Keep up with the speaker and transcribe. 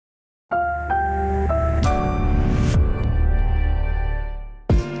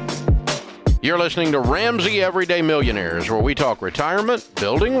You're listening to Ramsey Everyday Millionaires, where we talk retirement,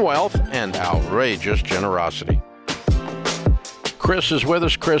 building wealth, and outrageous generosity. Chris is with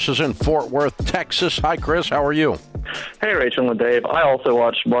us. Chris is in Fort Worth, Texas. Hi, Chris. How are you? Hey, Rachel and Dave. I also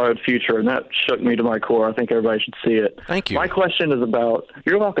watched Borrowed Future, and that shook me to my core. I think everybody should see it. Thank you. My question is about,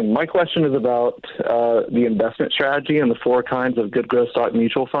 you're welcome. My question is about the investment strategy and the 4 kinds of good growth stock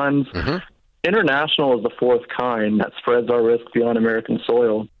mutual funds. Mm-hmm. International is the 4th kind that spreads our risk beyond American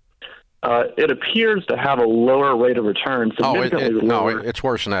soil. It appears to have a lower rate of return. No, it's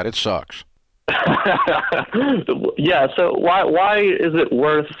worse than that. It sucks. Yeah, so why is it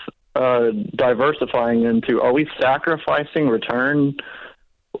worth diversifying into? Are we sacrificing return?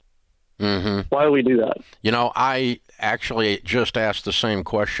 Mm-hmm. Why do we do that? You know, I actually just asked the same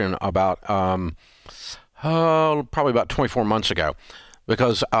question about probably about 24 months ago,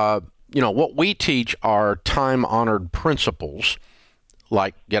 because what we teach are time-honored principles,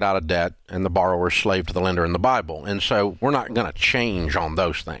 like get out of debt and the borrower's slave to the lender in the Bible. And so we're not going to change on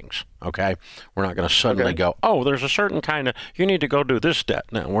those things, okay? We're not going to suddenly go, oh, there's a certain kind of, you need to go do this debt.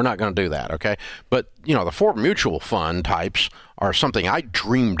 No, we're not going to do that, okay? But, the 4 mutual fund types are something I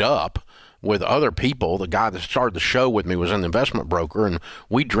dreamed up with other people. The guy that started the show with me was an investment broker, and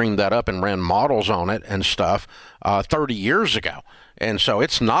we dreamed that up and ran models on it and stuff 30 years ago. And so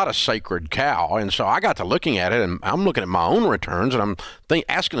it's not a sacred cow. And so I got to looking at it, and I'm looking at my own returns, and I'm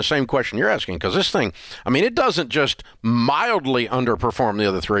asking the same question you're asking, because this thing, it doesn't just mildly underperform the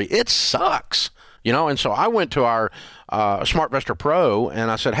other 3. It sucks. And so I went to our SmartVestor Pro, and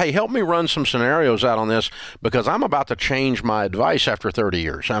I said, hey, help me run some scenarios out on this, because I'm about to change my advice after 30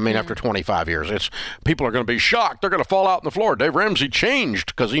 years. After 25 years. People are going to be shocked. They're going to fall out on the floor. Dave Ramsey changed,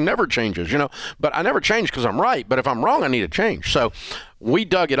 because he never changes, But I never change because I'm right. But if I'm wrong, I need to change. So we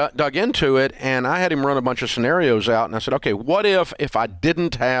dug into it, and I had him run a bunch of scenarios out, and I said, okay, what if I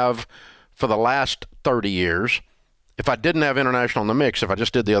didn't have, for the last 30 years, if I didn't have international in the mix, if I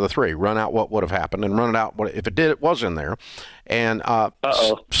just did the other 3, run out what would have happened, and run it out if it was in there. And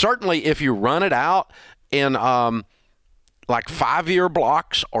certainly if you run it out in like 5-year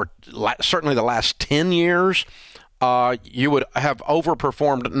blocks, or certainly the last 10 years, you would have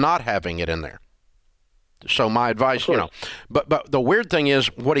overperformed not having it in there. So my advice, but the weird thing is,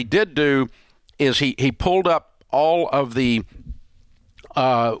 what he did do is he pulled up all of the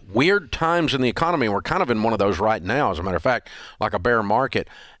weird times in the economy. We're kind of in one of those right now, as a matter of fact, like a bear market.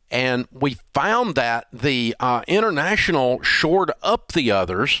 And we found that the international shored up the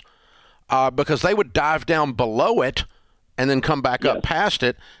others because they would dive down below it and then come back up past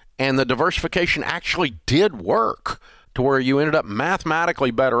it. And the diversification actually did work to where you ended up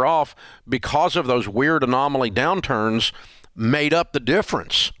mathematically better off, because of those weird anomaly downturns made up the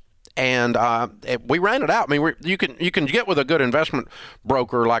difference. And we ran it out. You can get with a good investment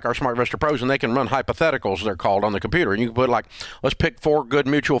broker like our SmartVestor Pros, and they can run hypotheticals, they're called, on the computer. And you can put, let's pick 4 good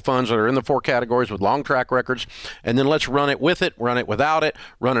mutual funds that are in the 4 categories with long track records, and then let's run it with it, run it without it,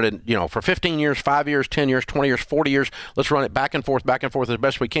 run it in, for 15 years, 5 years, 10 years, 20 years, 40 years. Let's run it back and forth as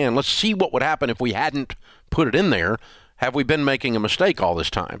best we can. Let's see what would happen if we hadn't put it in there. Have we been making a mistake all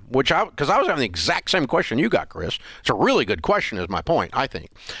this time? Because I was having the exact same question you got, Chris. It's a really good question, is my point, I think.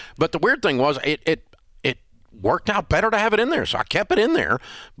 But the weird thing was, it worked out better to have it in there, so I kept it in there.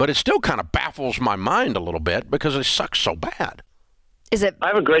 But it still kind of baffles my mind a little bit, because it sucks so bad. Is it? I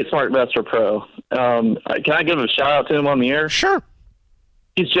have a great SmartVestor Pro. Can I give a shout out to him on the air? Sure.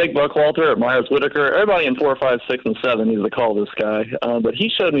 He's Jake Buckwalter at Myers Whitaker. Everybody in 4, 5, 6, and 7 needs to call this guy. But he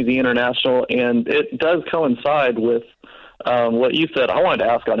showed me the international, and it does coincide with what you said. I wanted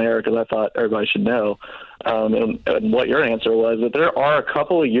to ask on air because I thought everybody should know. And what your answer was, that there are a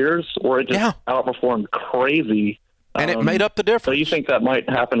couple of years where it just outperformed crazy. And it made up the difference. So you think that might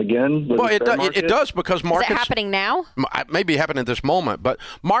happen again? Well, it does, because markets... Is it happening now? Maybe happening at this moment, but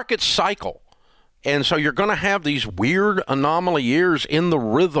markets cycle. And so you're going to have these weird anomaly years in the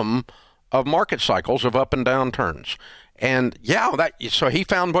rhythm of market cycles of up and down turns. And so he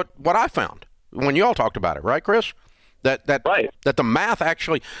found what I found when you all talked about it, right, Chris? That the math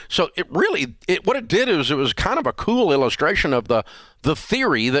actually, so what it did is it was kind of a cool illustration of the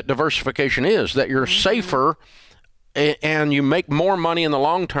theory that diversification is, that you're safer and you make more money in the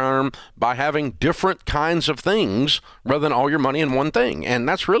long term by having different kinds of things rather than all your money in one thing. And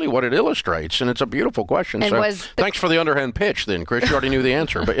that's really what it illustrates. And it's a beautiful question. And so thanks for the underhand pitch then, Chris. You already knew the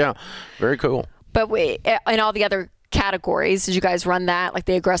answer. But yeah, very cool. But in all the other categories, did you guys run that, like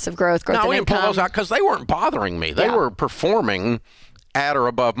the aggressive growth no, and we didn't pull income? those out because they weren't bothering me. They were performing at or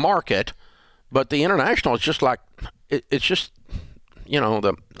above market. But the international is just like, it's just,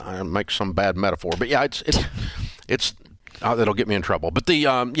 I make some bad metaphor. But yeah, it's that'll get me in trouble. But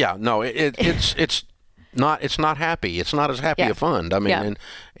it's not happy. It's not as happy a fund. I mean,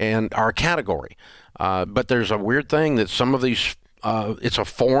 and our category. But there's a weird thing that some of these, it's a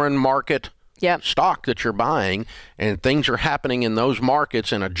foreign market stock that you're buying, and things are happening in those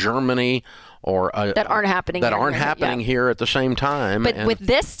markets in a Germany or that aren't happening here at the same time. But with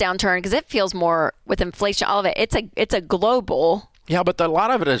this downturn, because it feels more with inflation, all of it, it's a global. Yeah, but a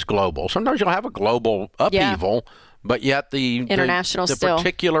lot of it is global. Sometimes you'll have a global upheaval, but yet the international the still.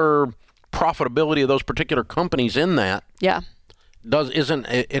 Particular profitability of those particular companies in that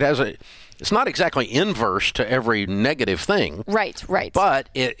it's not exactly inverse to every negative thing. Right. But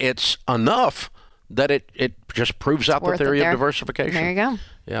it's enough that it just proves out the theory of diversification. There you go.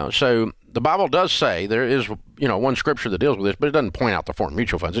 Yeah. So the Bible does say there is, one scripture that deals with this, but it doesn't point out the foreign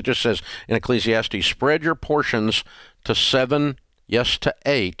mutual funds. It just says in Ecclesiastes, spread your portions to 7, yes, to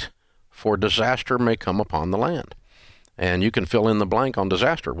 8, for disaster may come upon the land. And you can fill in the blank on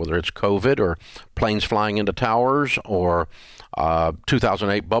disaster, whether it's COVID or planes flying into towers or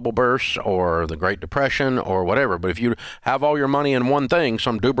 2008 bubble bursts or the Great Depression or whatever. But if you have all your money in one thing,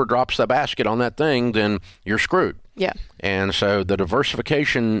 some duber drops the basket on that thing, then you're screwed. Yeah. And so the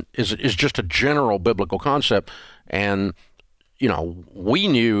diversification is just a general biblical concept. And, we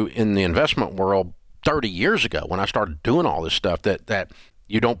knew in the investment world 30 years ago when I started doing all this stuff that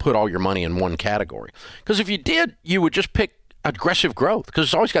you don't put all your money in one category. Because if you did, you would just pick aggressive growth because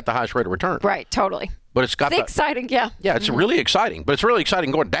it's always got the highest rate of return. Right, totally. But it's got exciting, yeah. Yeah, it's really exciting. But it's really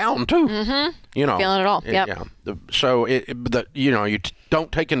exciting going down, too. Mm-hmm. Feeling it all, yep. Yeah. So, you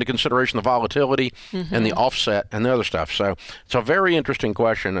don't take into consideration the volatility and the offset and the other stuff. So it's a very interesting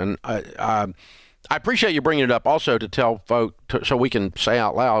question. And I appreciate you bringing it up also to tell folk, so we can say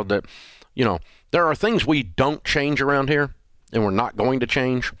out loud that, there are things we don't change around here and we're not going to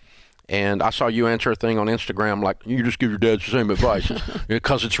change. And I saw you answer a thing on Instagram like, you just give your dad the same advice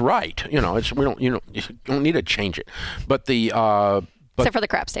because it's right. You don't need to change it. But except for the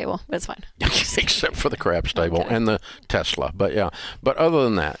craps table, it's fine. Except for the craps table and the Tesla. But other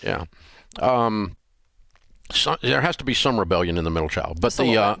than that, so there has to be some rebellion in the middle child. But just a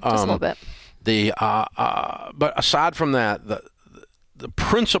little bit. But aside from that, the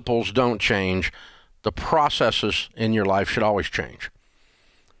principles don't change. The processes in your life should always change.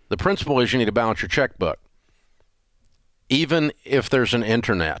 The principle is you need to balance your checkbook. Even if there's an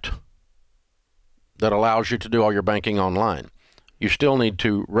internet that allows you to do all your banking online, you still need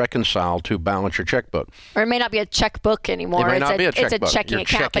to reconcile to balance your checkbook. Or it may not be a checkbook anymore. It may not be a checkbook. It's a checking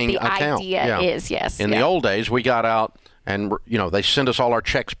account, but the idea is, yes. In the old days, we got out and, they sent us all our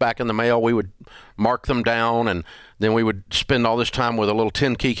checks back in the mail. We would mark them down, and then we would spend all this time with a little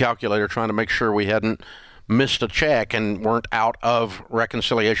 10-key calculator trying to make sure we hadn't missed a check and weren't out of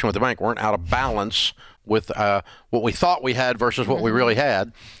reconciliation with the bank, weren't out of balance with what we thought we had versus what we really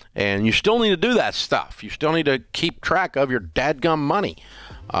had. And you still need to do that stuff. You still need to keep track of your dadgum money.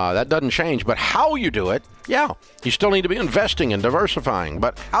 That doesn't change. But how you do it, you still need to be investing and diversifying.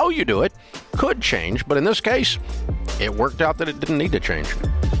 But how you do it could change. But in this case, it worked out that it didn't need to change.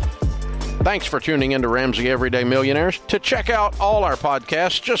 Thanks for tuning into Ramsey Everyday Millionaires. To check out all our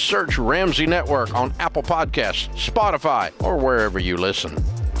podcasts, just search Ramsey Network on Apple Podcasts, Spotify, or wherever you listen.